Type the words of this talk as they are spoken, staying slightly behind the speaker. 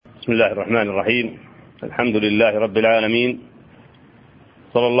بسم الله الرحمن الرحيم. الحمد لله رب العالمين،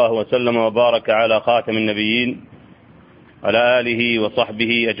 صلى الله وسلم وبارك على خاتم النبيين على آله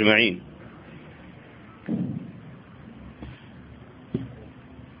وصحبه أجمعين.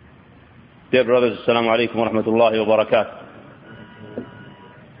 Dear brothers, Assalamu alaikum wa rahmatullahi wa barakatuh.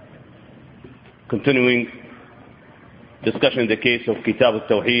 Continuing discussion the case of Kitab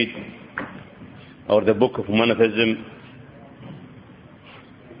al-Tawheed, or the book of monotheism.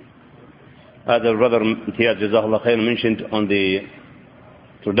 As our brother Imtiaz Jazakallah Khair mentioned on the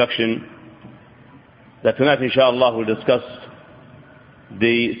introduction, that tonight inshallah we'll discuss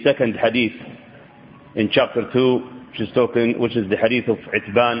the second hadith in chapter 2, which is the hadith of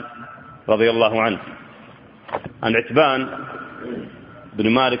Itban radiyallahu anhu. And Itban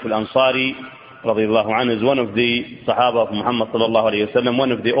bin Malik al-Ansari radiyallahu anhu is one of the Sahaba of Muhammad sallallahu alayhi wa sallam,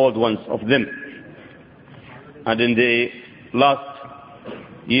 one of the old ones of them. And in the last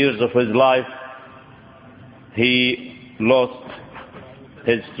years of his life, he lost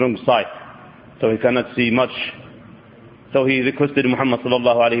his strong sight, so he cannot see much. So he requested Muhammad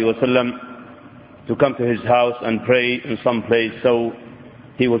sallallahu alayhi wa sallam to come to his house and pray in some place, so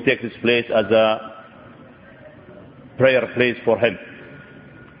he will take this place as a prayer place for him.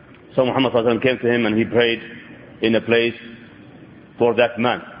 So Muhammad sallallahu alayhi wa sallam came to him and he prayed in a place for that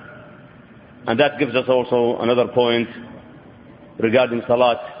man. And that gives us also another point regarding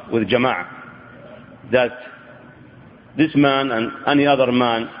salat with jama'ah, that this man and any other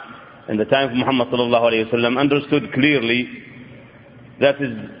man in the time of Muhammad sallallahu alayhi wa sallam understood clearly that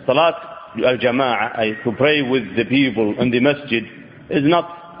his salat al-jama'ah, to pray with the people in the masjid, is not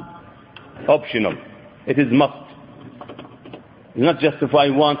optional. It is must. It's not just if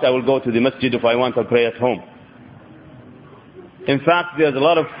I want I will go to the masjid, if I want I'll pray at home. In fact, there's a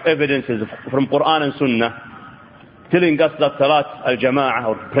lot of evidences from Quran and Sunnah telling us that salat al-jama'ah,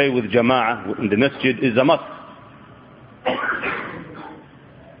 or pray with jama'ah in the masjid, is a must.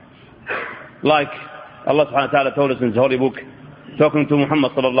 Like Allah subhanahu wa ta'ala told us in His holy book, talking to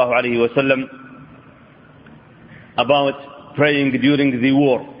Muhammad sallallahu alayhi wa sallam about praying during the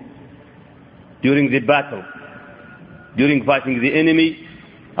war, during the battle, during fighting the enemy.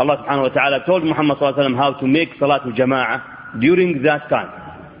 Allah subhanahu wa ta'ala told Muhammad sallallahu alayhi wa sallam how to make salat al-jama'ah during that time.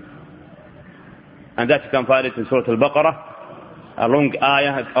 And that you can find it in Surah Al-Baqarah, a long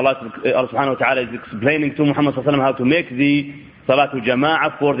ayah. Allah subhanahu wa ta'ala is explaining to Muhammad sallallahu alayhi wa sallam how to make the Salatul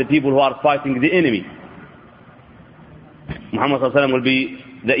Jama'ah for the people who are fighting the enemy. Muhammad sallallahu alayhi wa sallam will be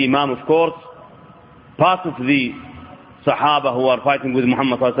the Imam, of course. Part of the Sahaba who are fighting with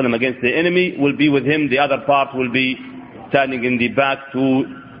Muhammad sallallahu alayhi wa sallam against the enemy will be with him. The other part will be standing in the back to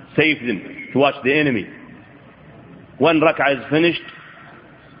save them, to watch the enemy. When rak'ah is finished,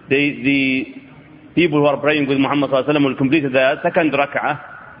 the people who are praying with Muhammad sallallahu alayhi wa sallam will complete the second rak'ah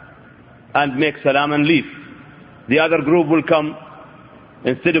and make salam and leave. The other group will come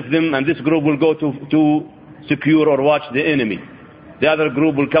instead of them, and this group will go to secure or watch the enemy. The other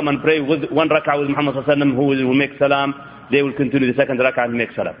group will come and pray with one rak'ah with Muhammad sallallahu alayhi wa sallam, who will make salam. They will continue the second rak'ah and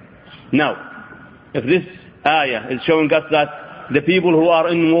make salam. Now, if this ayah is showing us that the people who are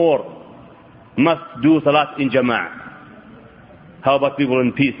in war must do salat in jama'ah, how about people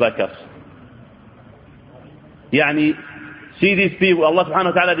in peace like us? Yani, see these people, Allah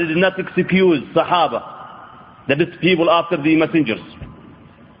subhanahu wa ta'ala did not excuse Sahaba, that is people after the messengers.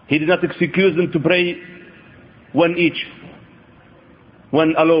 He did not excuse them to pray one each,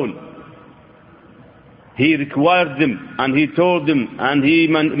 one alone. He required them and he told them and he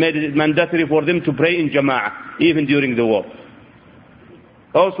made it mandatory for them to pray in jama'ah, even during the war.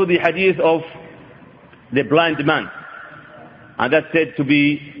 Also the hadith of the blind man, and that's said to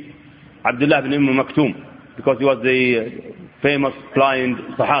be Abdullah ibn Maktoum, because he was the famous blind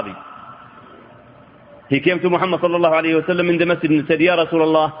Sahabi. He came to Muhammad sallallahu alayhi wa sallam in the masjid and said, Ya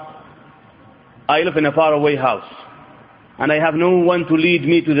Rasulullah, I live in a faraway house and I have no one to lead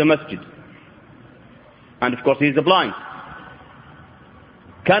me to the masjid. And of course he is blind.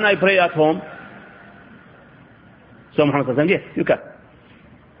 Can I pray at home? So Muhammad said, yes, you can.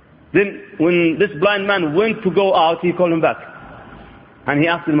 Then when this blind man went to go out, he called him back and he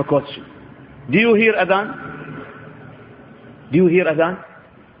asked him a question. Do you hear adhan? Do you hear adhan?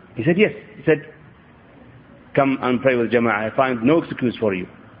 He said, yes. He said, come and pray with jama'ah. I find no excuse for you.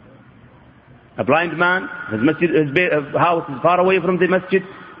 A blind man, his house is far away from the masjid.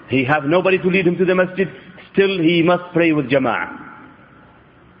 He have nobody to lead him to the masjid. Still he must pray with jama'ah.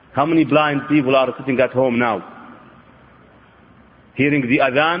 How many blind people are sitting at home now, hearing the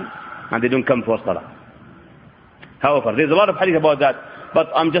adhan, and they don't come for salah? However, there's a lot of hadith about that, but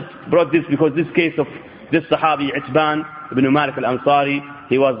I'm just brought this because this case of this Sahabi, Itban, ibn Malik al-Ansari,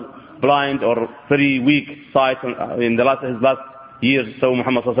 he was blind or very weak sight in his last years, so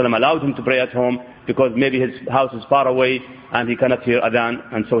Muhammad ﷺ allowed him to pray at home because maybe his house is far away and he cannot hear adhan,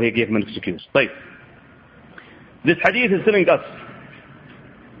 and so he gave him an excuse. Right. This hadith is telling us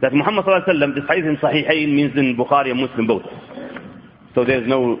that Muhammad ﷺ, this hadith in Sahihain means in Bukhari and Muslim both. So there is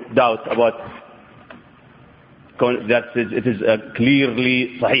no doubt about that it is a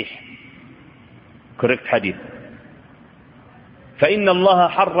clearly Sahih, correct hadith. فإن الله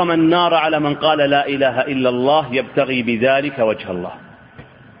حرم النار على من قال لا إله إلا الله يبتغي بذلك وجه الله.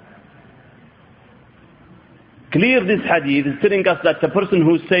 Clear this hadith is telling us that the person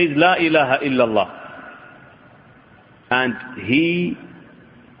who says لا إله إلا الله, and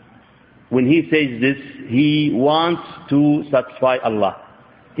when he says this, he wants to satisfy Allah.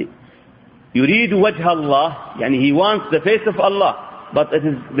 يريد وجه الله, يعني he wants the face of Allah, but it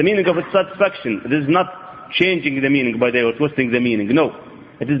is the meaning of its satisfaction. It is not changing the meaning by way or twisting the meaning. No.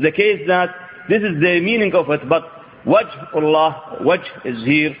 It is the case that this is the meaning of it, but wajh Allah, wajh is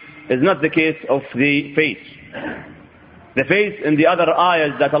here, is not the case of the face. The face in the other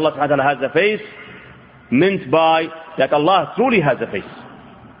ayahs that Allah subhanahu wa ta'ala has a face, meant by that Allah truly has a face.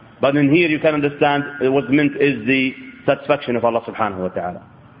 But in here you can understand what meant is the satisfaction of Allah subhanahu wa ta'ala.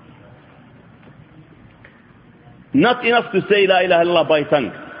 Not enough to say La ilaha illallah by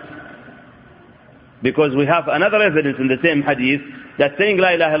tongue. Because we have another evidence in the same hadith that saying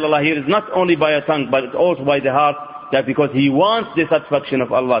La ilaha illallah here is not only by a tongue but also by the heart, that because he wants the satisfaction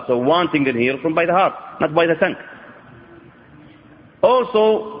of Allah. So wanting it here from by the heart, not by the tongue.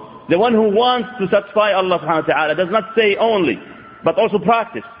 Also, the one who wants to satisfy Allah subhanahu wa ta'ala does not say only, but also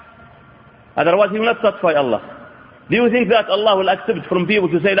practice. Otherwise he will not satisfy Allah. Do you think that Allah will accept from people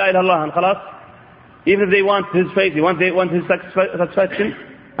to say La ilaha illallah and khalas? Even if they want his face, they want his satisfaction,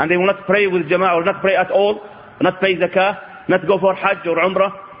 and they will not pray with jama'ah or not pray at all, not pay zakah, not go for hajj or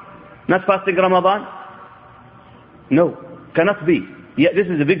umrah, not fasting Ramadan? No, cannot be. Yet this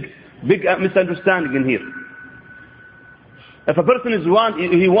is a big misunderstanding in here. If a person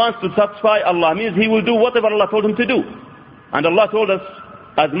he wants to satisfy Allah, means he will do whatever Allah told him to do. And Allah told us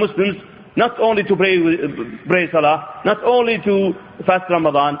as Muslims not only to pray salah, not only to fast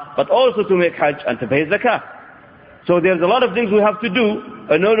Ramadan, but also to make hajj and to pay zakah. So there's a lot of things we have to do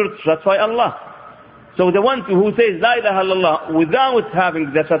in order to satisfy Allah. So the one who says La ilaha illallah without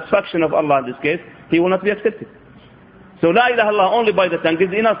having the satisfaction of Allah in this case, he will not be accepted. So La ilaha illallah only by the tongue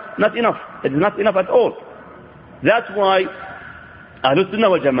is enough, not enough. It is not enough at all. That's why Ahlul Sunnah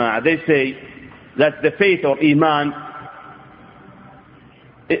wal Jama'ah, they say that the faith or Iman,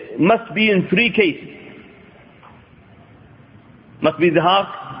 it must be in three cases. Must be the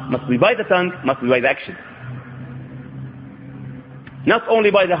heart, must be by the tongue, must be by the action. Not only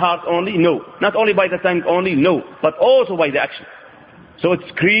by the heart only, no. Not only by the tongue only, no. But also by the action. So it's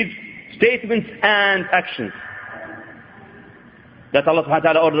creed, statements and actions that Allah subhanahu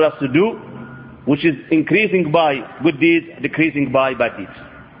wa ta'ala ordered us to do, which is increasing by good deeds, decreasing by bad deeds.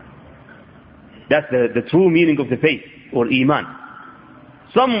 That's the true meaning of the faith or Iman.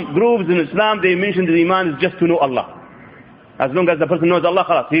 Some groups in Islam, they mention that Iman is just to know Allah. As long as the person knows Allah,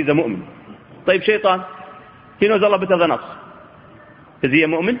 khalas, he is a mu'min. طيب shaitan, he knows Allah better than us. Is he a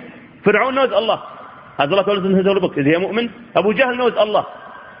mu'min? Fir'aun knows Allah. As Allah told us in his holy book, is he a mu'min? Abu Jahl knows Allah.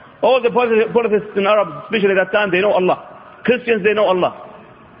 All the polytheists in Arab, especially at that time, they know Allah. Christians, they know Allah.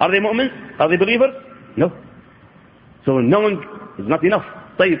 Are they mu'mins? Are they believers? No. So knowing is not enough.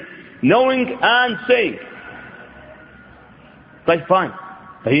 طيب, knowing and saying. طيب, fine.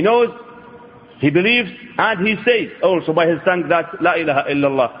 He knows, he believes, and he says also by his tongue that La ilaha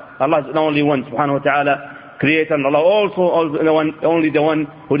illallah. Allah is the only one, subhanahu wa ta'ala, creator, and Allah also only the one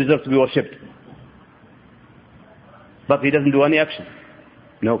who deserves to be worshipped. But he doesn't do any action.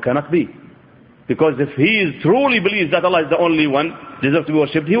 No, cannot be. Because if he truly believes that Allah is the only one deserves to be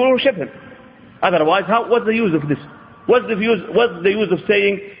worshipped, he will worship him. Otherwise, what's the use of this? What's the use of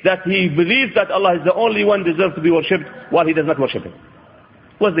saying that he believes that Allah is the only one deserves to be worshipped while he does not worship him?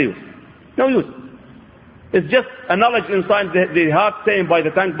 What's the use? No use. It's just a knowledge inside the heart saying by the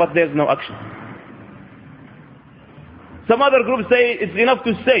tongue, but there's no action. Some other groups say it's enough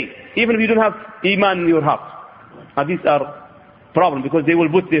to say, even if you don't have Iman in your heart. And these are problems because they will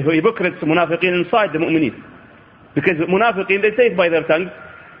put the hypocrites, munafiqeen, inside the mu'mineen. Because munafiqeen, they say it by their tongues,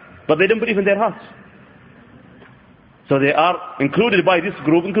 but they don't believe in their hearts. So they are included by this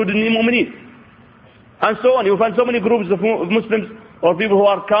group, included in the mu'mineen. And so on. You find so many groups of Muslims or people who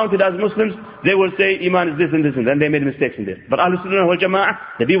are counted as Muslims, they will say Iman is this and this and that, and they made mistakes in there. But Ahlul Sunnah wal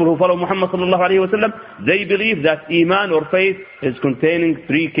Jama'ah, the people who follow Muhammad sallallahu alayhi wa sallam, they believe that Iman or faith is containing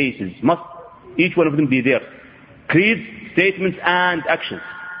three cases. Must each one of them be there. Creeds, statements and actions.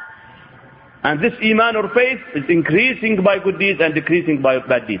 And this iman or faith is increasing by good deeds and decreasing by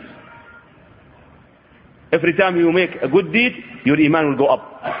bad deeds. Every time you make a good deed, your iman will go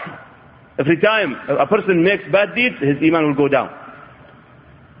up. Every time a person makes bad deeds, his iman will go down.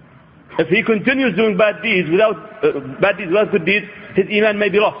 If he continues doing bad deeds without good deeds, his iman may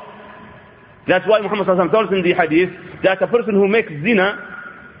be lost. That's why Muhammad sallallahu alaihi wasallam told us in the hadith that a person who makes zina,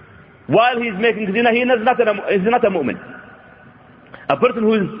 while he is making zina, he is not a mu'min. A person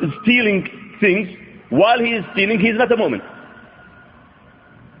who is stealing things, while he is stealing, he is not a mu'min.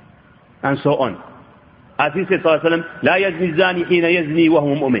 And so on. As he said sallallahu alaihi wasallam, لا يزني الزاني حين يزني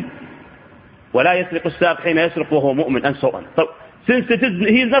وهو مؤمن ولا يسرق السارق حين يسرق وهو مؤمن, and so on. So since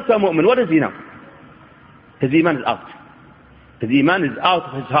he is not a mu'min, what is he now? His iman is out. His iman is out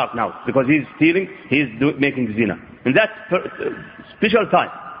of his heart now, because he is stealing, he is making zina. In that special time.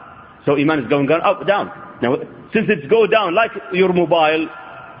 So iman is going up, down. Now, since it's go down like your mobile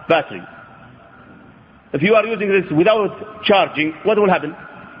battery, if you are using this without charging, what will happen?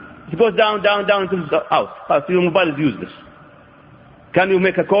 It goes down, down, down until it's out. So your mobile is useless. Can you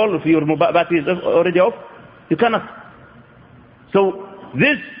make a call if your mobile battery is already off? You cannot. So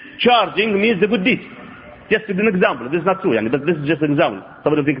this charging means the good deed. Just to be an example. This is not true, but this is just an example.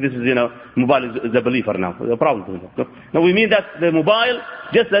 Somebody think this is, mobile is a believer now. A problem. Now we mean that the mobile,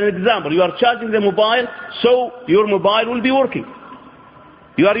 just an example. You are charging the mobile, so your mobile will be working.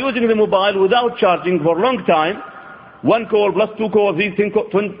 You are using the mobile without charging for a long time. 1 call plus 2 calls,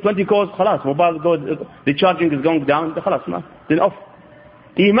 20 calls, khalas, mobile goes, the charging is going down, khalas, then off.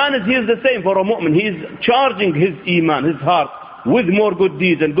 Iman is here the same for a mu'min. He is charging his iman, his heart, with more good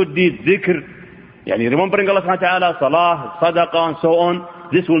deeds and good deeds, dhikr, remembering Allah subhanahu wa ta'ala, salah, sadaqah, and so on.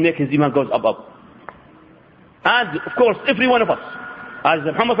 This will make his iman goes up. And of course, every one of us, as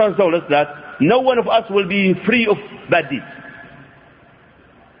Muhammad told us, that no one of us will be free of bad deeds.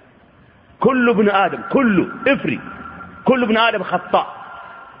 Kullu ibn Adam, every. Kullu ibn Adam khata.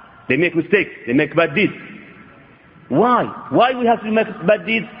 They make mistakes, they make bad deeds. Why? Why we have to make bad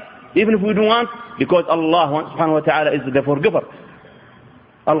deeds, even if we don't want? Because Allah subhanahu wa ta'ala is the forgiver.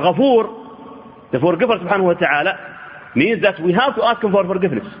 Al-Ghafur, the forgiver subhanahu wa ta'ala, means that we have to ask him for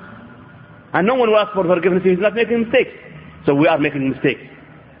forgiveness. And no one will ask for forgiveness if he's not making mistakes. So we are making mistakes.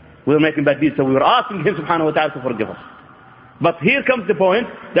 We are making bad deeds, so we are asking him subhanahu wa ta'ala to forgive us. But here comes the point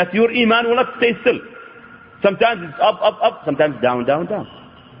that your iman will not stay still. Sometimes it's up, sometimes down, down, down.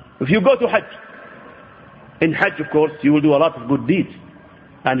 If you go to Hajj, in Hajj of course you will do a lot of good deeds.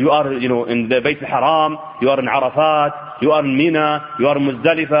 And you are, in the Bayt al-Haram, you are in Arafat, you are in Mina, you are in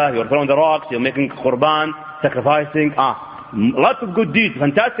Muzdalifah, you are throwing the rocks, you are making Qurban, sacrificing, lots of good deeds,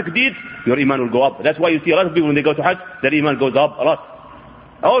 fantastic deeds, your iman will go up. That's why you see a lot of people when they go to Hajj, their iman goes up a lot.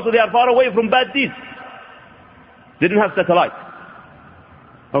 Also they are far away from bad deeds. They don't have satellite.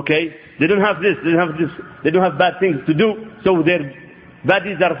 Okay? They don't have this, they don't have this, they don't have bad things to do, so their bad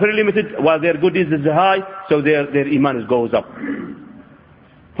deeds are very limited, while their good deeds is high, so their iman goes up.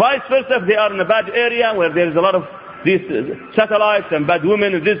 Vice versa, if they are in a bad area where there is a lot of these satellites and bad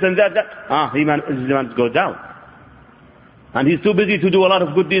women and this and that, his iman goes down. And he's too busy to do a lot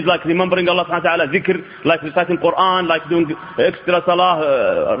of good deeds like remembering Allah subhanahu wa ta'ala, dhikr, like reciting Quran, like doing extra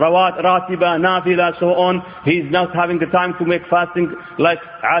salah, ratiba, nafila, so on. He's not having the time to make fasting like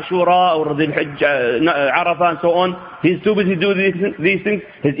Ashura or the Arafah and so on. He's too busy doing these things,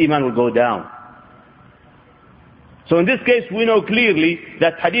 his iman will go down. So in this case we know clearly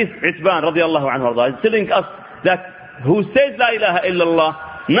that Hadith Itban radiallahu anhu is telling us that who says La ilaha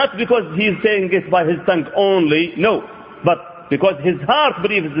illallah, not because he is saying it by his tongue only, no, but because his heart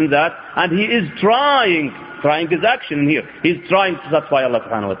believes in that, and he is trying his action here. He's trying to satisfy Allah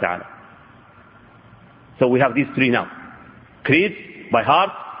subhanahu wa ta'ala. So we have these three now. Creeds by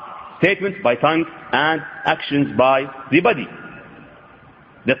heart, statements by tongue, and actions by the body.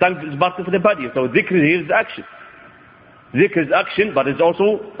 The tongue is part of the body, so dhikr here is action. Dhikr is action, but it's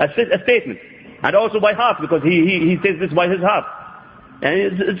also a statement. And also by heart, because he says this by his heart.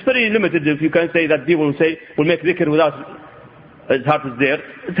 And it's very limited if you can say that people will make dhikr without his heart is there.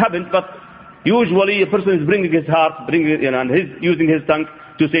 It happens, but usually a person is bringing his heart, and he's using his tongue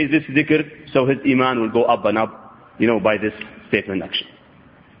to say this dhikr, so his iman will go up and up, by this statement action.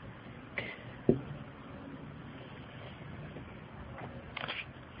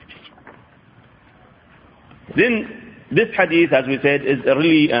 Then this hadith, as we said, is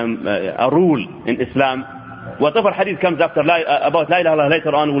really a rule in Islam. Whatever hadith comes after about La ilaha illallah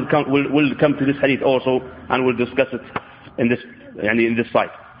later on will come to this hadith also, and we'll discuss it in this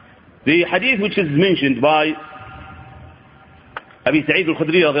site. The hadith which is mentioned by Abi Sa'id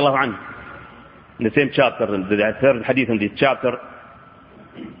al-Khudri radiallahu anhu, in the same chapter, the third hadith in this chapter,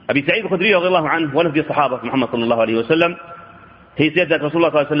 Abi Sa'id al-Khudri radiallahu anhu, one of the Sahaba of Muhammad sallallahu alayhi wa sallam, he said that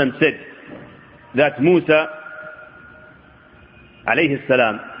Rasulullah sallallahu alayhi wa sallam said that Musa alayhi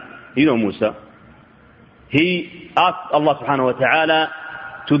salam, you know Musa, he asked Allah subhanahu wa ta'ala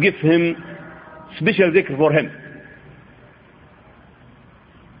to give him special dhikr for him.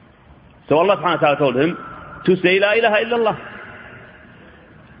 So Allah subhanahu wa ta'ala told him to say La ilaha illallah.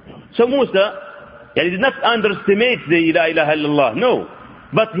 So Musa, he did not underestimate the La ilaha illallah, no.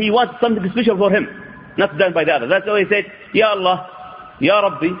 But he wants something special for him, not done by the others. That's why he said, Ya Allah, Ya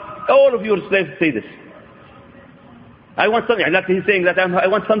Rabbi, all of your slaves say this. I want something, like he's saying that I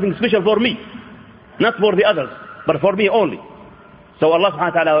want something special for me, not for the others, but for me only. So Allah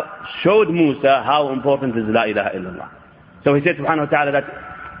subhanahu wa ta'ala showed Musa how important is La ilaha illallah. So he said subhanahu wa ta'ala that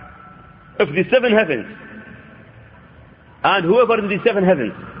if the seven heavens, and whoever in the seven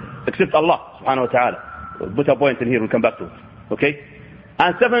heavens, except Allah subhanahu wa ta'ala, we'll put a point in here, we'll come back to it, okay?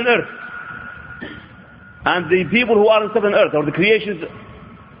 And seven earths, and the people who are in seven earths, or the creations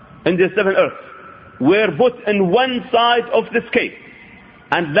in the seven earths, were put in one side of the scale,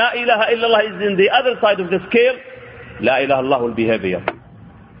 and La ilaha illallah is in the other side of the scale, La ilaha illallah will be heavier.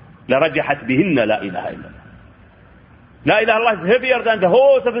 لَرَجَحَتْ بِهِنَّ لَا إِلَهَ إِلَّا La ilaha illallah is heavier than the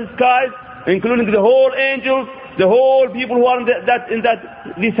whole seven skies, including the whole angels, the whole people who are in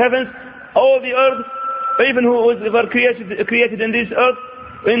these heavens, all the earth, even who were created in this earth,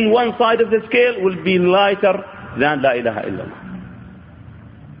 in one side of the scale will be lighter than La ilaha illallah.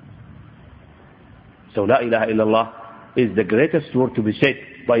 So La ilaha illallah is the greatest word to be said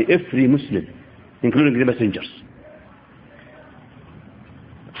by every Muslim, including the messengers.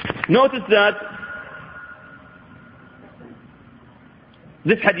 Notice that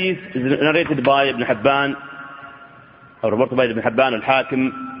this hadith is narrated by Ibn Hibban, or reported by Ibn Hibban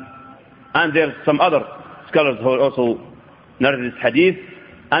al-Hakim, and there are some other scholars who also narrated this hadith,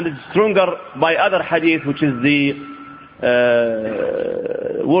 and it's stronger by other hadith, which is the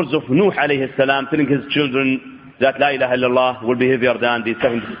words of Nuh alayhi salam, telling his children that La ilaha illallah will be heavier than the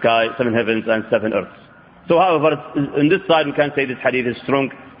seven heavens and seven earths. So however, in this side we can say this hadith is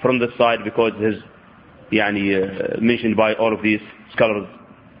strong from this side because it is mentioned by all of these scholars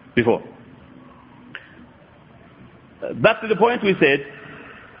before. Back to the point we said,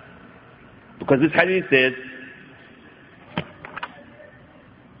 because this hadith says,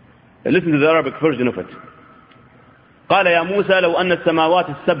 listen to the Arabic version of it. قال يا موسى لو أن السماوات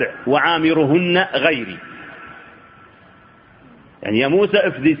السبع وعامرهن غيري. And يا موسى,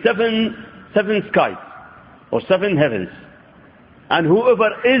 if the seven skies or seven heavens, and whoever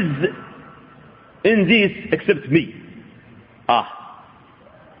is in these except me.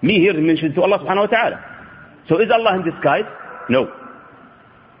 Me here mentioned to Allah subhanahu wa ta'ala. So is Allah in the skies? No.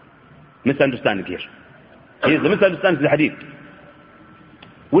 Misunderstanding here. Here's the misunderstanding of the hadith.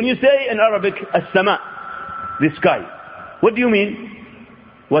 When you say in Arabic, as-sama, the sky, what do you mean?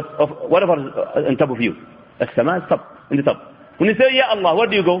 Whatever is on top of you. As-sama is top, in the top. When you say Ya Allah, where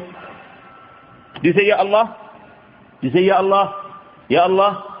do you go? Do you say Ya Allah? Do you say Ya Allah? Ya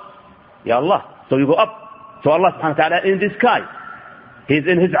Allah? Ya Allah. So you go up. So Allah subhanahu wa ta'ala in the sky. He is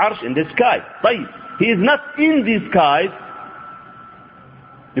in his arsh in the sky. طيب. He is not in the skies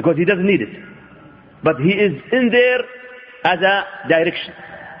because he doesn't need it. But he is in there as a direction.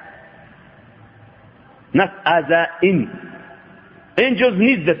 Not as a in. Angels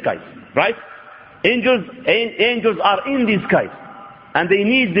need the skies, right? Angels are in the skies. And they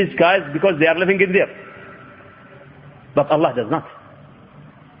need the skies because they are living in there. But Allah does not.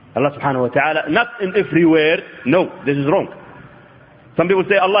 Allah subhanahu wa ta'ala, not in everywhere. No, this is wrong. Some people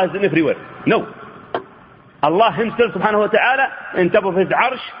say Allah is in everywhere. No. Allah himself subhanahu wa ta'ala, on top of his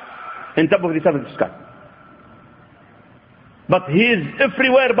arsh, on top of the seventh sky. But he is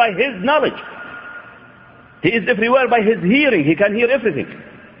everywhere by his knowledge. He is everywhere by his hearing. He can hear everything.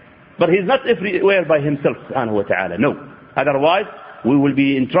 But he is not everywhere by himself subhanahu wa ta'ala. No. Otherwise, we will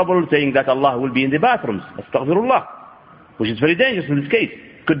be in trouble saying that Allah will be in the bathrooms. Astaghfirullah. Which is very dangerous in this case.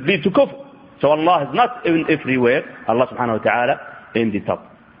 Could lead to kufr. So Allah is not even everywhere. Allah subhanahu wa ta'ala in the top.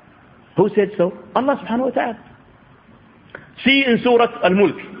 Who said so? Allah subhanahu wa ta'ala. See in Surah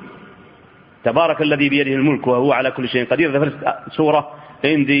Al-Mulk. تبارك الذي بيده الملك وهو على كل شيء قدير. The first surah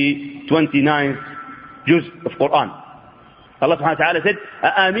in the 29th juz of Quran. Allah subhanahu wa ta'ala said,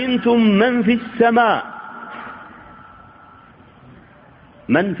 أأمنتم من في السماء.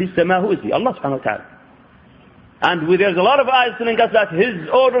 من في السماء, who is he? Allah subhanahu wa ta'ala. And there's a lot of ayahs telling us that his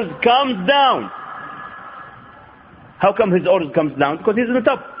orders comes down. How come his orders comes down? Because he's in the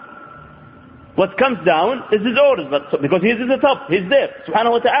top. What comes down is his orders, but because he's in the top, he's there,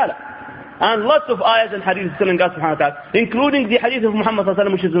 subhanahu wa ta'ala. And lots of ayahs and hadiths telling us subhanahu wa ta'ala, including the hadith of Muhammad sallallahu alaihi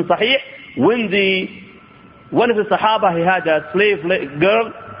wasallam, which is in Sahih, when one of the Sahaba, he had a slave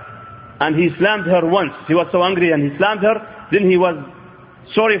girl, and he slammed her once. He was so angry and he slammed her. Then he was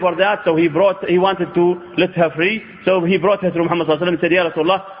sorry for that, so he wanted to let her free. So he brought her to Muhammad sallallahu alaihi wasallam and said, Ya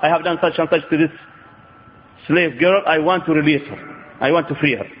Rasulullah, I have done such and such to this slave girl. I want to release her. I want to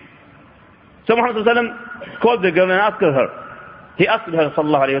free her. So Muhammad sallallahu alaihi wasallam called the girl and asked her. He asked her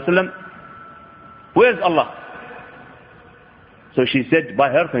sallallahu alaihi wasallam, where's Allah? So she said by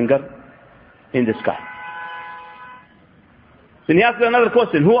her finger, in the sky. Then he asked her another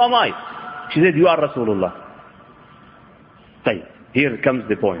question, who am I? She said, you are Rasulullah. طيب, here comes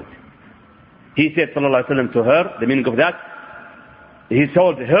the point. He said sallallahu alaihi wasallam to her, the meaning of that, he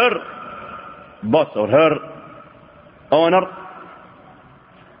told her boss or her owner,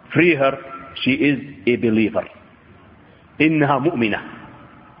 free her, she is a believer. إنها مؤمنة.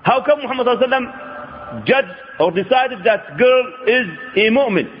 How come Muhammad sallallahu alaihi wasallam judged or decided that girl is a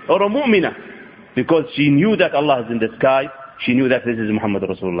mu'min or a mu'mina? Because she knew that Allah is in the sky. She knew that this is Muhammad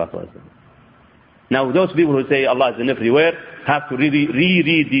Rasulullah sallallahu alaihi wasallam. Now those people who say Allah is in everywhere have to really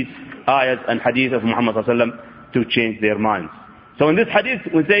reread these ayahs and hadith of Muhammad sallallahu alaihi wasallam to change their minds. So in this hadith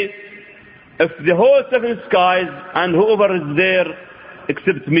we say, if the whole seven skies and whoever is there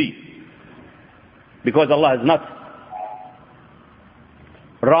except me, because Allah is not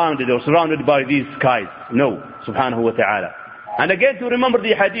rounded or surrounded by these skies. No, subhanahu wa ta'ala. And again to remember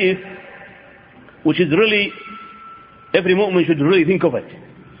the hadith, which is really, every mu'min should really think of it.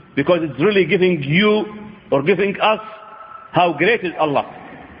 Because it's really giving you or giving us how great is Allah.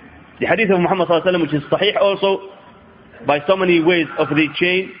 The hadith of Muhammad sallallahu alaihi wasallam, which is sahih also by so many ways of the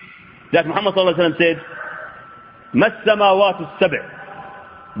chain, that Muhammad sallallahu alaihi wasallam said, ما السماوات السبع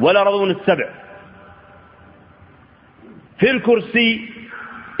ولا رضون السبع في الكرسي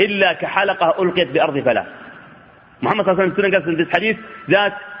إلا كحلقة ألقيت بأرض فلاة. Muhammad sallallahu alaihi wasallam is telling us in this hadith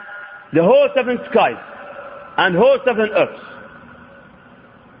that the whole seven skies and whole seven earths,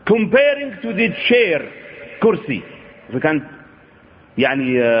 comparing to the chair, kursi, if we can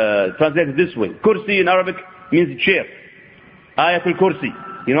translate it this way. Kursi in Arabic means chair. Ayatul Kursi.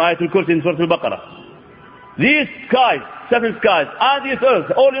 You know Ayatul Kursi in Surah Al-Baqarah. These skies, seven skies, and this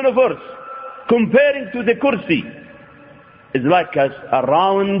earth, all universe, comparing to the kursi, is like a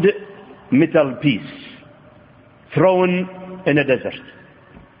round metal piece thrown in a desert.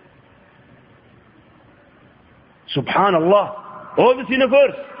 Subhanallah, all this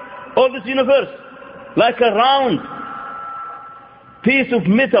universe, like a round piece of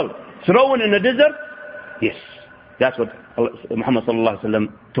metal thrown in a desert. Yes, that's what Muhammad sallallahu alaihi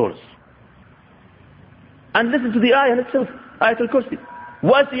wasallam told us. And listen to the ayah itself, Ayat al-Kursi.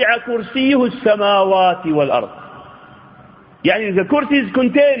 وَسِعَ كُرْسِيهُ السَّمَاوَاتِ وَالْأَرْضِ. Yani the kursi is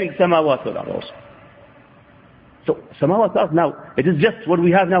containing samawat wal ard also. So samawat wal ard now, it is just what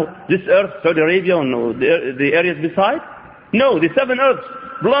we have now, this earth, Saudi Arabia and the areas beside? No, the seven earths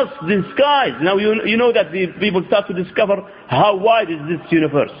plus the skies. Now you know that the people start to discover how wide is this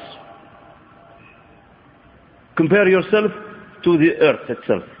universe. Compare yourself to the earth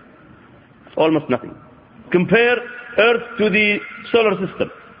itself. Almost nothing. Compare earth to the solar system,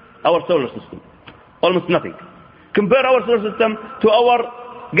 our solar system. Almost nothing. Compare our solar system to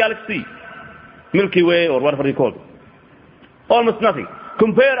our galaxy, Milky Way or whatever you call it. Almost nothing.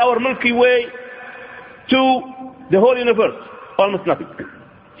 Compare our Milky Way to the whole universe. Almost nothing.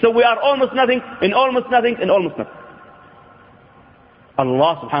 So we are almost nothing, in almost nothing, in almost nothing.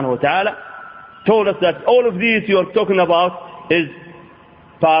 Allah subhanahu wa ta'ala told us that all of these you are talking about is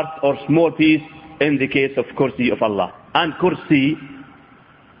part or small piece in the case of kursi of Allah. And kursi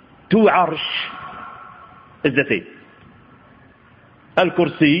to arsh is the same.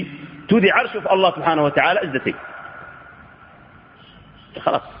 Al-Kursi to the arsh of Allah subhanahu wa ta'ala is the same.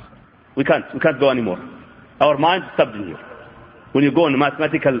 خلاص. We can't go anymore. Our mind stopped in here. When you go in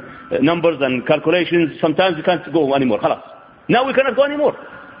mathematical numbers and calculations, sometimes you can't go anymore. خلاص. Now we cannot go anymore.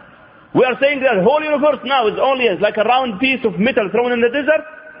 We are saying that the whole universe now is only like a round piece of metal thrown in the desert.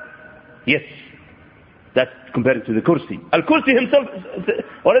 Yes. That's compared to the kursi. Al-Kursi himself,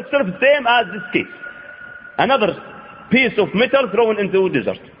 or itself, same as this case. Another piece of metal thrown into the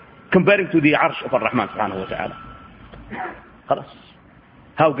desert. Comparing to the arsh of Ar-Rahman subhanahu wa ta'ala. خلاص.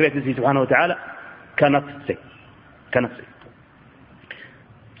 How great is he subhanahu wa ta'ala? Cannot say. Cannot say.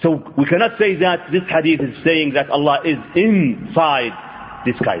 So we cannot say that this hadith is saying that Allah is inside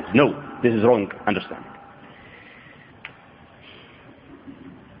the skies. No, this is wrong understanding.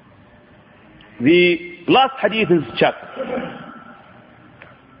 The last hadith in this chapter.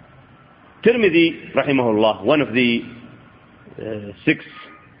 Tirmidhi, rahimahullah, one of the 6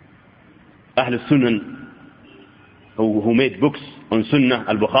 Ahl Sunan, who made books on Sunnah,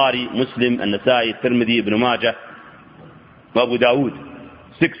 Al-Bukhari, Muslim, An-Nasai, Tirmidhi, Ibn Majah, Abu Dawood.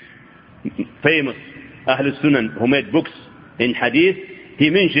 6 famous Ahl Sunan who made books in Hadith. He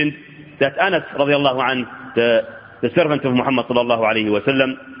mentioned that Anas radiallahu anh, the servant of Muhammad sallallahu alayhi wa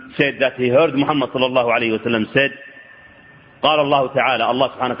sallam, said that he heard Muhammad sallallahu alayhi wa sallam said, قال الله تعالى, Allah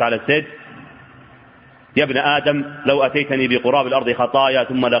subhanahu wa ta'ala said, يا ابن آدم لو أتيتني بقراب الأرض خطايا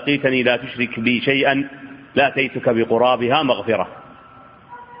ثم لقيتني لا تشرك بي شيئا لأتيتك بقرابها مغفرة.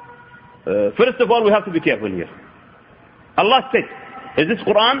 First of all, we have to be careful here. Allah said, is this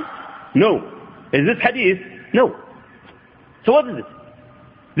Quran? No. Is this Hadith? No. So what is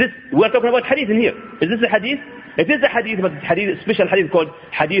it? We are talking about Hadith in here. Is this a Hadith? It is a Hadith, but it's a special Hadith called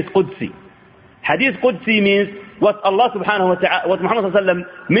Hadith Qudsi. Hadith Qudsi means what Allah subhanahu wa ta'ala, what Muhammad sallallahu alayhi wa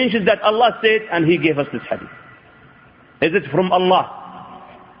sallam mentioned that Allah said, and He gave us this Hadith. Is it from Allah?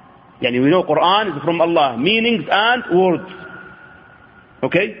 Yani we know Quran is from Allah, meanings and words.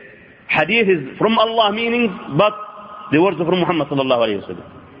 Okay? Hadith is from Allah meanings, but the words are from Muhammad sallallahu alayhi wa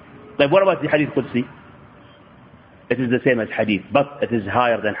sallam. Like what about the Hadith Qudsi? It is the same as Hadith, but it is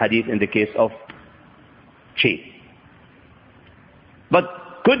higher than Hadith in the case of chain. But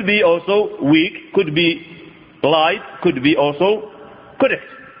could be also weak, could be light, could be also correct.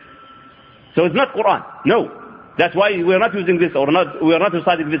 So it's not Quran. No. That's why we are not using this, or we are not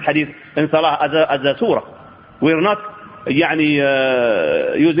reciting this hadith in Salah as a surah. We are not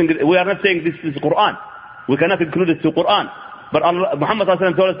using it, we are not saying this is Quran. We cannot include it to Quran. But Muhammad sallallahu alayhi wa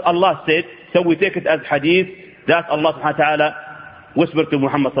sallam told us Allah said, so we take it as hadith that Allah subhanahu wa ta'ala whispered to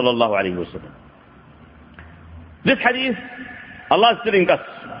Muhammad sallallahu alayhi wa sallam. This hadith, Allah is telling us,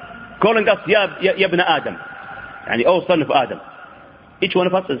 calling us, Ya ibn Adam, yani, oh son of Adam. Each one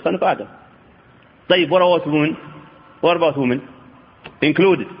of us is son of Adam. What about women? What about women?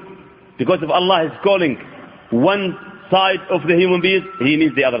 Included. Because if Allah is calling one side of the human beings, He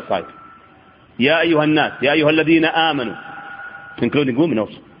means the other side. Ya ayyuhan nas, ya ayyuhal ladina amanu, including women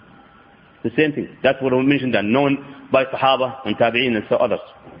also. The same thing. That's what we mentioned, and known by Sahaba and Tabi'in and so others.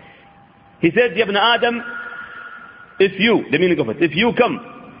 He said, Ya ibn Adam, if you, the meaning of it, if you come,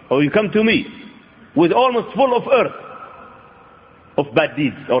 or you come to me with almost full of earth of bad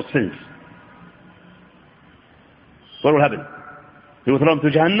deeds or sins, what will happen? He will throw him to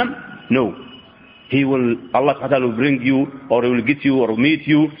Jahannam? No. Allah subhanahu wa ta'ala will bring you, or He will get you, or meet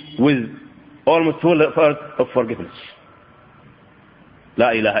you with almost full of earth of forgiveness. La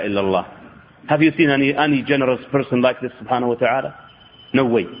ilaha illallah. Have you seen any generous person like this, subhanahu wa ta'ala? No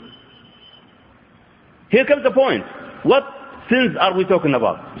way. Here comes the point. What sins are we talking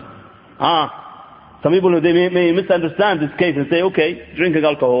about? Some people, they may misunderstand this case and say, okay, drinking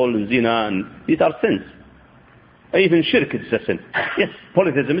alcohol, zina, and these are sins. Even shirk is a sin. Yes,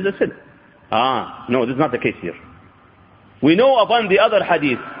 polytheism is a sin. No, this is not the case here. We know upon the other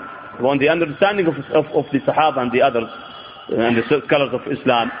hadith, upon the understanding of the Sahaba and the others, and the scholars of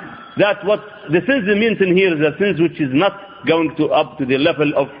Islam, that what the sins mentioned here is the sins which is not going up to the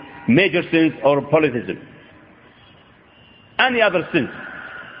level of major sins or polytheism. Any other sin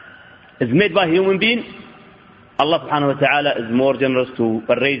is made by a human being, Allah subhanahu wa ta'ala is more generous to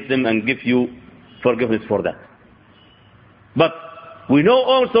erase them and give you forgiveness for that. But we know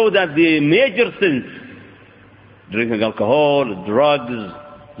also that the major sins, drinking alcohol, drugs,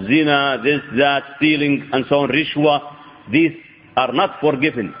 zina, this, that, stealing, and so on, rishwa, these are not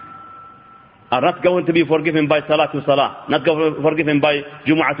forgiven, are not going to be forgiven by salah to salah, not forgiven by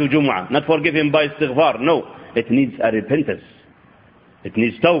jumu'ah to jumu'ah, not forgiven by istighfar. No, it needs a repentance. It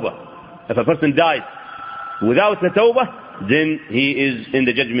needs tawbah. If a person dies without the tawbah, then he is in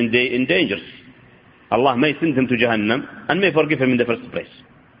the judgment day in danger. Allah may send him to Jahannam and may forgive him in the first place.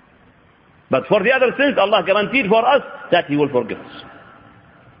 But for the other sins, Allah guaranteed for us that He will forgive us.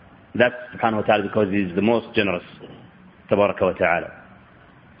 That's subhanahu wa ta'ala, because He is the most generous. Tabaraka wa ta'ala.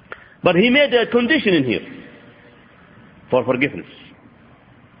 But He made a condition in here for forgiveness.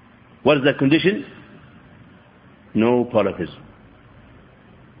 What is that condition? No polytheism.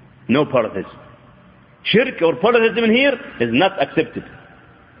 No polytheism. Shirk or polytheism in here is not accepted.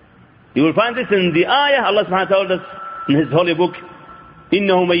 You will find this in the ayah. Allah subhanahu wa ta'ala told us in His holy book,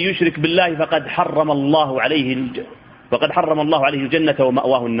 إِنَّهُ مَن يُشْرِكْ بِاللَّهِ فَقَدْ حَرَّمَ اللَّهُ عَلَيْهِ الْجَنَّةَ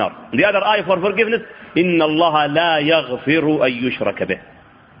وَمَأْوَاهُ النَّارِ. The other ayah for forgiveness, إِنَّ اللَّهَ لَا يَغْفِرُ أَن يُشْرَكَ بِهِ.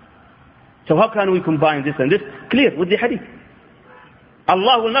 So how can we combine this and this? Clear with the hadith.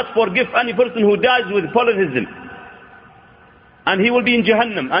 Allah will not forgive any person who dies with polytheism, and he will be in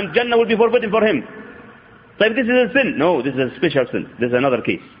Jahannam, and Jannah will be forbidden for him. So if this is a sin, no, this is a special sin. This is another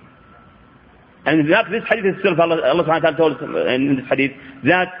case. And in fact, this hadith itself, Allah subhanahu wa ta'ala told us in this hadith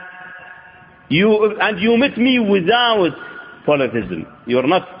that you met me without polytheism. You're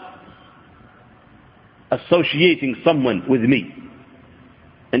not associating someone with me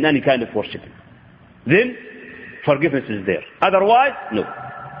in any kind of worship. Then forgiveness is there. Otherwise, no.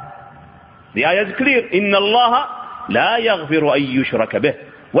 The ayah is clear. إِنَّ اللَّهَ لَا يَغْفِرُ أَن يُشْرَكَ بِهِ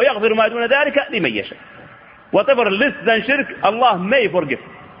وَيَغْفِرُ مَا دُونَ ذَلِكَ لِمَن يَشَاءُ. Whatever less than shirk, Allah may forgive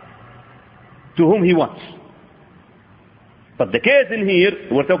to whom He wants. But the case in here,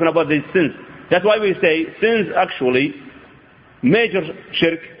 we're talking about these sins. That's why we say sins actually, major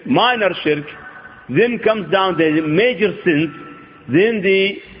shirk, minor shirk, then comes down the major sins, then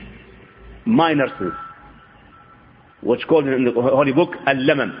the minor sins, what's called in the Holy Book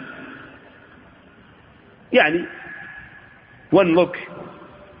al-lamam. Yani, one look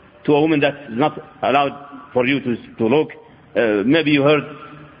to a woman that is not allowed for you to look. Maybe you heard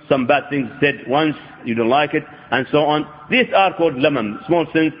some bad things said once, you don't like it, and so on. These are called lamam, small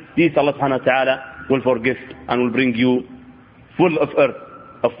sins. These Allah subhanahu wa ta'ala will forgive and will bring you full of earth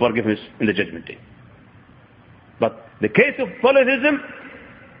of forgiveness in the judgment day. But the case of polytheism,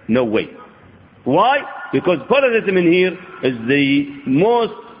 no way. Why? Because polytheism in here is the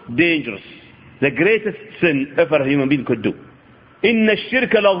most dangerous, the greatest sin ever a human being could do. إِنَّ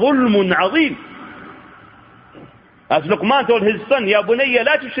الشِّرْكَ لَظُلْمٌ عَظِيمٌ. As Luqman told his son, يا بني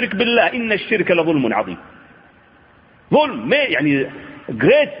لا تشرك بالله إن الشرك لظلم عظيم. ظلم, يعني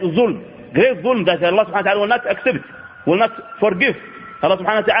great ظلم that Allah subhanahu wa ta'ala will not accept, will not forgive. Allah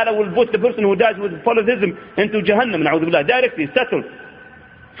subhanahu wa ta'ala will put the person who dies with polytheism into Jahannam, na'udhu billah, directly, settled,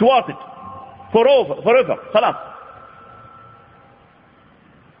 thwarted, forever, khalas.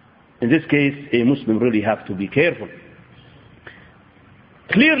 In this case, a Muslim really have to be careful.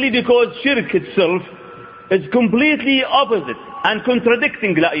 Clearly, because shirk itself is completely opposite and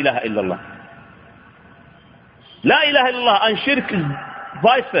contradicting La ilaha illallah. La ilaha illallah and shirk is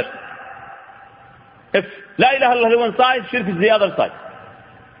vice versa. If La ilaha illallah is one side, shirk is the other side.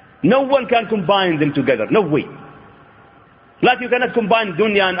 No one can combine them together. No way. Like you cannot combine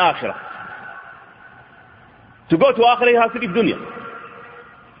dunya and akhirah. To go to akhirah, you have to leave dunya.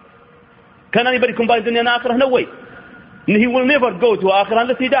 Can anybody combine dunya and akhirah? No way. He will never go to akhirah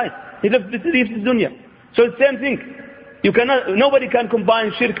unless he dies. He leaves dunya. So it's the same thing. You cannot, nobody can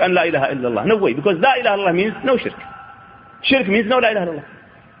combine shirk and la ilaha illallah. No way. Because la ilaha illallah means no shirk. Shirk means no la ilaha illallah.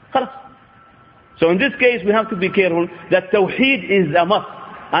 Khalas. So in this case, we have to be careful that tawheed is a must.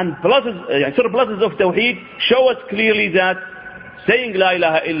 And surpluses of tawheed show us clearly that saying la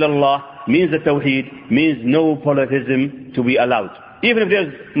ilaha illallah means that tawheed means no polytheism to be allowed. Even if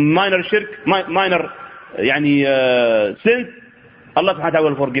there's minor shirk, minor sins, Allah subhanahu wa ta'ala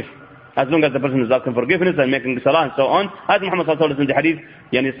will forgive. As long as the person is asking forgiveness and making salah and so on. As Muhammad sallallahu alayhi wa sallam in the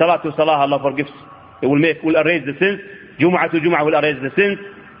hadith, salah to salah, Allah forgives. It will erase the sins. Jum'ah to Jum'ah will erase the sins.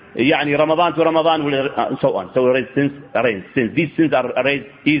 Ramadan to Ramadan will, and so on. So erase sins. These sins are erased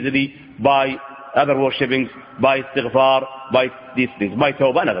easily by other worshippings, by istighfar, by these things, by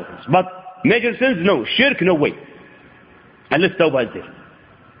tawbah and other things. But major sins, no. Shirk, no way. Unless tawbah is there.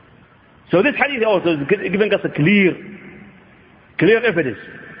 So this hadith also is giving us a clear evidence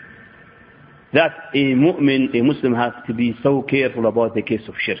that a Muslim has to be so careful about the case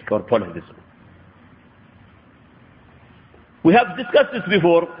of shirk or polytheism. We have discussed this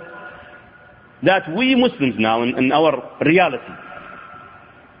before, that we Muslims now, in our reality,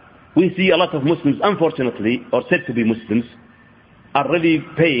 we see a lot of Muslims, unfortunately, or said to be Muslims, are really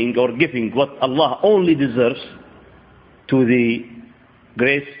paying or giving what Allah only deserves to the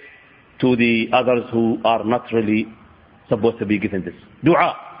grace, to the others who are not really supposed to be given this.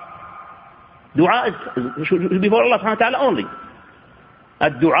 Dua. Dua is before Allah subhanahu wa ta'ala only.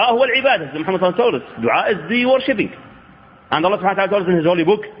 Ad-dua huwa al-ibadah, as Muhammad sallallahu alayhi wa sallam told us. Dua is the worshipping. And Allah subhanahu wa ta'ala told us in His holy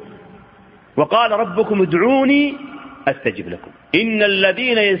book, وَقَالَ رَبُّكُمُ ادْعُونِي أَسْتَجِبْ لَكُمْ إِنَّ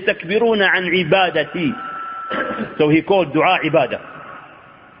الَّذِينَ يَسْتَكْبِرُونَ عَنْ عِبَادَتِي. So He called dua ibadah.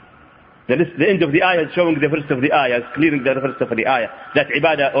 The end of the ayah is showing the first of the ayah, is clearing the first of the ayah. That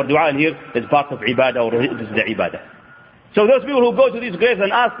ibadah or dua in here is part of ibadah, or this is the ibadah. So those people who go to these graves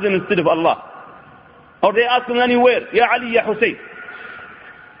and ask them instead of Allah, or they ask them anywhere, Ya Ali, Ya Hussein.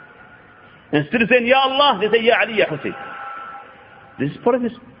 Instead of saying Ya Allah, they say Ya Ali, Ya Hussein. This is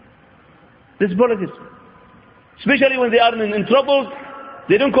polytheism. This is polytheism. Especially when they are in trouble,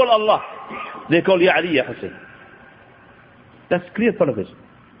 they don't call Allah. They call Ya Ali, Ya Hussein. That's clear polytheism.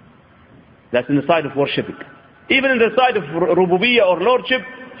 That's in the side of worshipping. Even in the side of rububiyyah or lordship,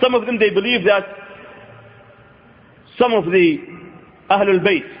 some of them they believe that some of the Ahlul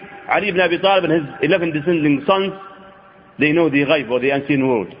Bayt, Ali ibn Abi Talib and his 11 descending sons, they know the ghaib or the unseen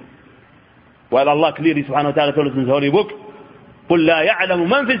world. While Allah clearly subhanahu wa ta'ala told us in His holy book, قل لا يعلم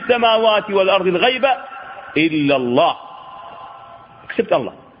من في السماوات والأرض الغيب إلا الله. Except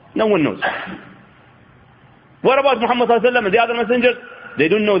Allah. No one knows. What about Muhammad sallallahu alaihi wasallam and the other messengers? They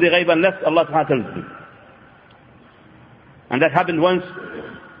don't know the ghaib unless Allah subhanahu wa ta'ala tells them. And that happened once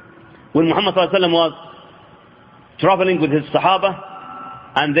when Muhammad sallallahu alaihi wasallam was traveling with his Sahaba,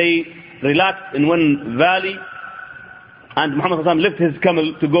 and they relaxed in one valley, and Muhammad sallallahu alaihi wasallam left his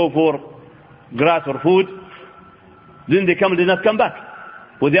camel to go for grass or food. Then the camel did not come back.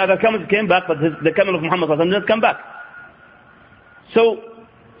 With the other camels came back, but the camel of Muhammad sallallahu alaihi wasallam did not come back. So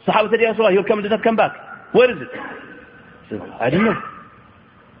Sahaba said, Ya Rasulullah, your camel did not come back. Where is it? He said, I don't know.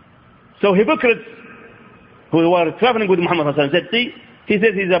 So hypocrites who were traveling with Muhammad sallallahu alaihi wasallam said, see, he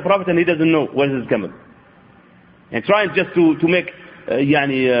says he's a prophet and he doesn't know where is his camel. And trying just to make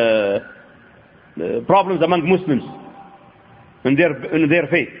problems among Muslims in their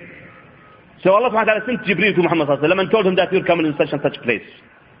faith. So Allah subhanahu wa ta'ala sent Jibreel to Muhammad sallallahu alaihi wasallam and told him that you're coming in such and such place.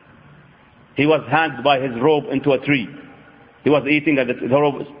 He was hanged by his robe into a tree. He was eating and the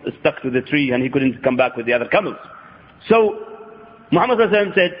robe stuck to the tree and he couldn't come back with the other camels. So Muhammad sallallahu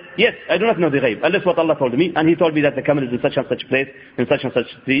alaihi wasallam said, yes, I do not know the ghaib, unless what Allah told me. And he told me that the camel is in such and such place, in such and such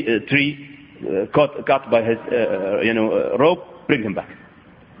tree, caught by his rope, bring him back.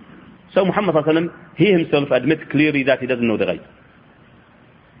 So Muhammad sallallahu alaihi wasallam, he himself admits clearly that he doesn't know the ghaib.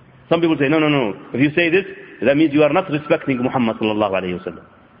 Some people say, no. If you say this, that means you are not respecting Muhammad sallallahu alaihi wasallam.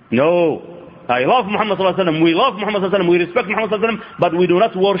 No, I love Muhammad sallallahu alaihi wasallam. We love Muhammad sallallahu alaihi wasallam. We respect Muhammad sallallahu alaihi wasallam, but we do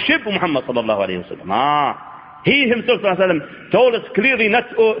not worship Muhammad sallallahu alaihi wasallam. He himself sallallahu alaihi wasallam told us clearly not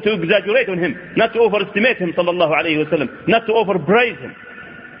to exaggerate on him, not to overestimate him sallallahu alaihi wasallam, not to overpraise him.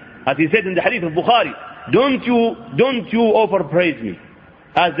 As he said in the hadith of Bukhari, don't you overpraise me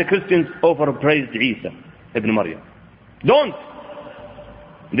as the Christians overpraised Isa ibn Maryam. Don't.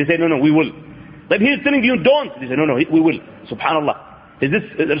 They say, no, we will. But he is telling you don't. They say, no, we will. Subhanallah. Is this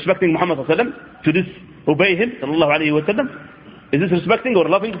respecting Muhammad sallallahu alaihi wasallam? To disobey him sallallahu alaihi wasallam? Is this respecting or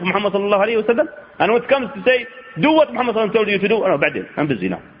loving Muhammad sallallahu alaihi wasallam? And when it comes to say, do what Muhammad sallallahu alaihi wasallam told you to do, no, بعدين, I'm busy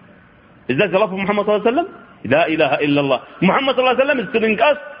now. Is that the love of Muhammad sallallahu alaihi wasallam? La ilaha illallah. Muhammad sallallahu alaihi wasallam is telling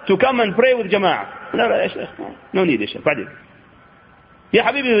us to come and pray with jama'ah. No need, بعدين. Ya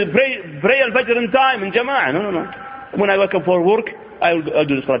Habibi, pray al-Fajr in time, in jama'ah. No. When I wake up for work, I'll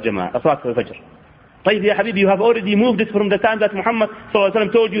do the Salat Jama'ah, Salat al-Fajr. طيب Ya Habibi, you have already moved it from the time that Muhammad sallallahu alaihi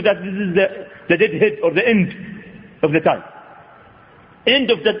wasallam told you that this is the deadhead or the end of the time.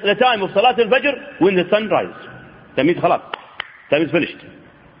 End of the time of Salat al-Fajr when the sun rises. That means khalas, time is finished.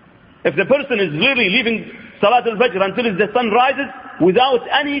 If the person is really leaving Salat al-Fajr until the sun rises without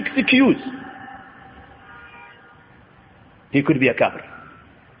any excuse, he could be a kafir.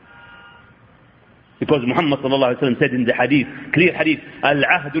 Because Muhammad sallallahu alaihi wasallam said in the hadith, clear hadith,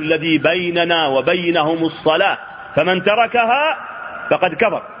 al-ahdu alladhi baynana wa baynahum as-salah, faman tarakaha faqad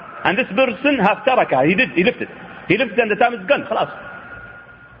kafar. And this person has tarakaha, he left it and the time is gone, khalas.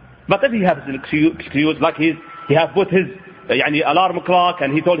 But if he has an excuse, like he has put his alarm clock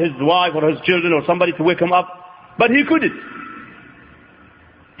and he told his wife or his children or somebody to wake him up, but he couldn't.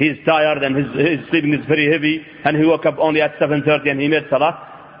 He's tired and his sleeping is very heavy and he woke up only at 7:30 and he made salah.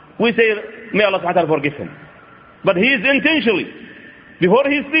 We say, may Allah subhanahu wa ta'ala forgive him. But he is intentionally, before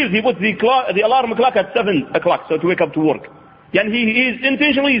he sleeps, he puts the alarm clock at 7 o'clock, so to wake up to work. And he is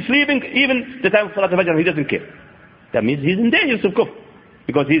intentionally sleeping even the time of Salat al-Fajr, he doesn't care. That means he's in danger of kufr,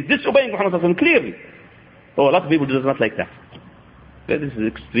 because he's disobeying Muhammad sallallahu alaihi wasallam clearly. Oh, a lot of people do not like that. This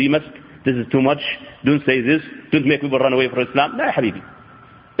is extremist, this is too much, don't say this, don't make people run away from Islam. No, Habibi.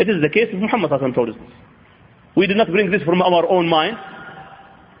 It is the case of Muhammad sallallahu alaihi wasallam told us this. We did not bring this from our own mind.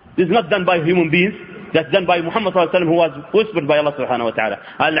 This is not done by human beings. That's done by Muhammad sallallahu alaihi wasallam, who was whispered by Allah subhanahu wa ta'ala.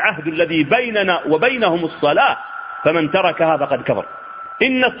 Al-ahdu alladhi baynana wa baynahum as-salah, faman tarakaha faqad kafar.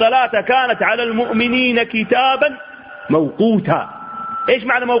 Inna as-salata kanat 'ala al-mu'minina kitaban mawquta. ايش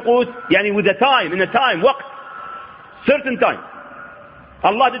معنى موقوت؟ يعني with a time, in a time, وقت, certain time.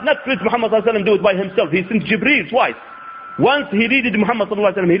 Allah did not let Muhammad sallallahu alaihi wasallam do it by himself. He sent Jibreel twice. Once he led Muhammad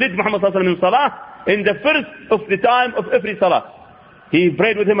sallallahu alaihi wasallam, he led Muhammad sallallahu alaihi wasallam in salah in the first of the time of every salah. He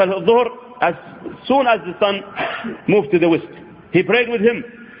prayed with him al-Dhuhr as soon as the sun moved to the west. He prayed with him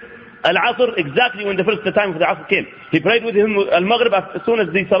al-Asr exactly when the first time of the Asr came. He prayed with him al-Maghrib as soon as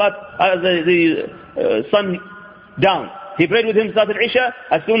the sun down. He prayed with him Salat al-Isha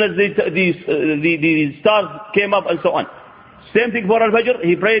as soon as the stars came up and so on. Same thing for al-Fajr,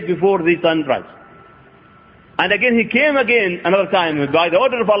 he prayed before the sun rise. And again he came again another time by the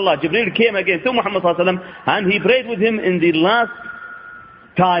order of Allah. Jibreel came again to Muhammad sallallahu alaihi wasallam and he prayed with him in the last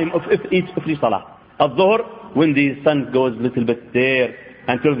time of each salah. Al-Dhuhr, when the sun goes a little bit there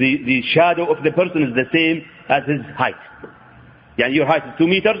until the shadow of the person is the same as his height. Yeah, your height is 2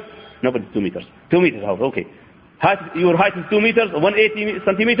 meters. Nobody 2 meters. 2 meters house, okay. Your height is 2 meters, 180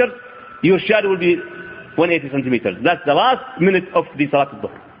 centimeters. Your shadow will be 180 centimeters. That's the last minute of the Salat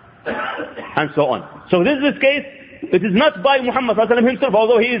al-Dhuhr. And so on. So this case, it is not by Muhammad himself,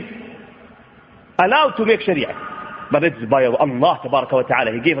 although he is allowed to make Sharia. But it's by Allah Tabaraka wa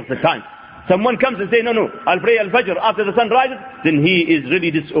Ta'ala. He gave us the time. Someone comes and says, no, I'll pray al-Fajr after the sun rises, then he is really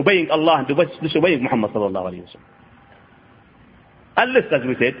disobeying Allah and disobeying Muhammad sallallahu alayhi wa sallam. Unless, as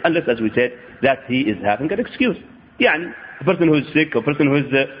we said, that he is having an excuse. Yani, a person who is sick, a person who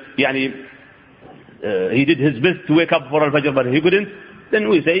is, he did his best to wake up for al-Fajr, but he couldn't, then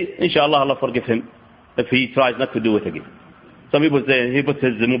we say, inshallah, Allah forgive him if he tries not to do it again. Some people say he puts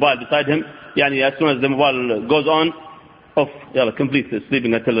his mobile beside him, yani, as soon as the mobile goes on, off, complete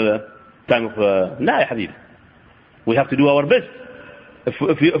sleeping until the time of, la ya habib. We have to do our best.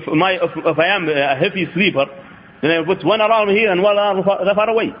 If I am a heavy sleeper, then I put one alarm here and one alarm far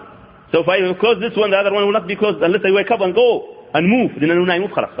away. So if I close this one, the other one will not be closed unless I wake up and go and move. Then I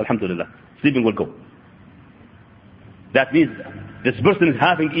move, khalas, alhamdulillah. Sleeping will go. That means this person is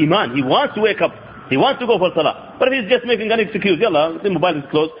having iman. He wants to wake up. He wants to go for salah. But if he's just making an excuse, the mobile is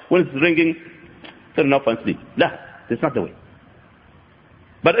closed, when it's ringing, turn off and sleep. No, that's not the way.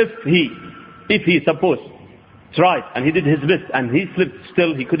 But if he suppose tried and he did his best and he slept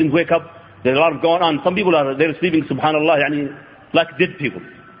still, he couldn't wake up, the alarm going on. Some people they're sleeping, subhanallah, like dead people.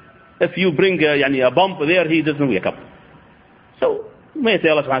 If you bring a bomb there, he doesn't wake up. So may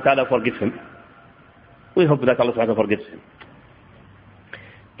Allah subhanahu wa ta'ala forgive him. We hope that Allah subhanahu wa ta'ala forgives him.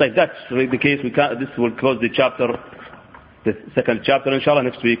 Like that's the case. This will close the chapter, the second chapter. Inshallah,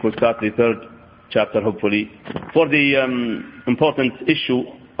 next week we'll start the third chapter, hopefully. For the important issue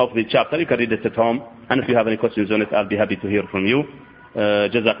of the chapter, you can read it at home. And if you have any questions on it, I'll be happy to hear from you.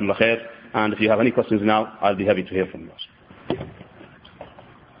 Jazakumullah khair. And if you have any questions now, I'll be happy to hear from you.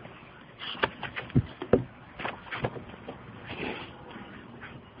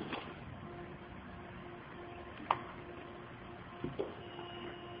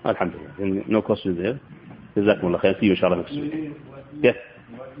 Alhamdulillah. No questions there. Jazakumullah khair. See you inshallah next week. Yes.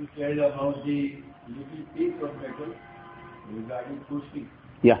 What you said about the little piece of metal regarding kursi.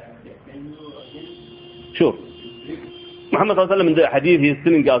 Yeah. Can you again? Sure. Muhammad sallallahu alaihi wasallam in the hadith, he is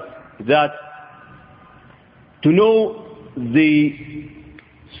telling us that to know the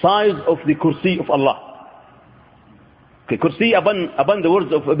size of the kursi of Allah. Okay, kursi upon the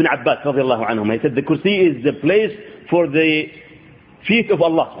words of Ibn Abbas radiallahu anhum. He said the kursi is the place for the feet of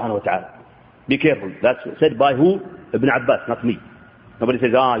Allah subhanahu wa ta'ala. Be careful. That's said by who? Ibn Abbas, not me. Nobody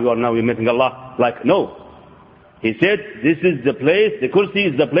says, you're making Allah like, no. He said, this is the place, the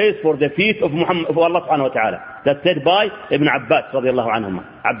kursi is the place for the feet of Muhammad, of Allah subhanahu wa ta'ala. That's said by Ibn Abbas radiallahu anhum.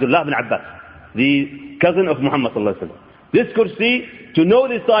 Abdullah ibn Abbas, the cousin of Muhammad sallallahu alaihi wasallam. This kursi, to know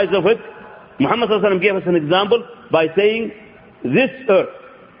the size of it, Muhammad sallallahu alaihi wasallam gave us an example by saying, this earth,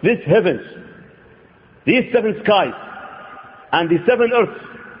 this heavens, these 7 skies, and the 7 earths,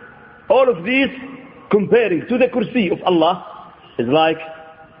 all of these comparing to the kursi of Allah is like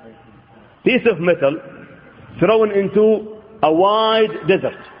piece of metal thrown into a wide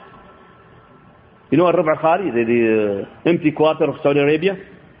desert. You know Al-Rub' al-Khali, the empty quarter of Saudi Arabia?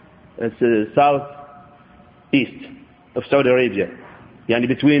 It's south east of Saudi Arabia. Yani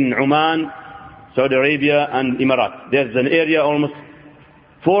between Oman, Saudi Arabia and Emirat. There's an area almost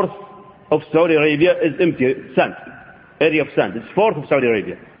 1/4 of Saudi Arabia is empty, sand. Area of sand. It's 1/4 of Saudi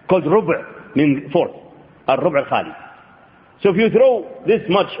Arabia. Called Rub', means 1/4. Al-Rub' al-Khali. So if you throw this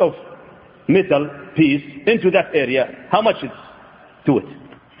much of metal piece into that area, how much is to it?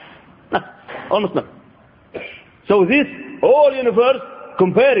 Nothing. Almost nothing. So this whole universe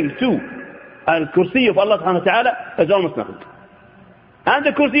comparing to al-kursi of Allah subhanahu wa ta'ala is almost nothing. And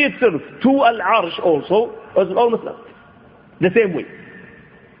the kursi itself to al-arsh also is almost nothing. The same way.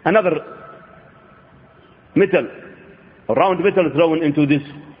 Another metal, round metal thrown into this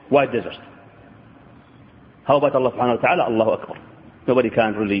wide desert. How about Allah subhanahu wa ta'ala? Allahu Akbar. Nobody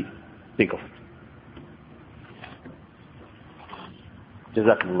can really think of it.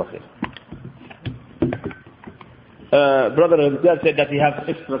 Jazakumullah khair. Brother Abdul said that he has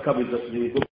extra copies of the book.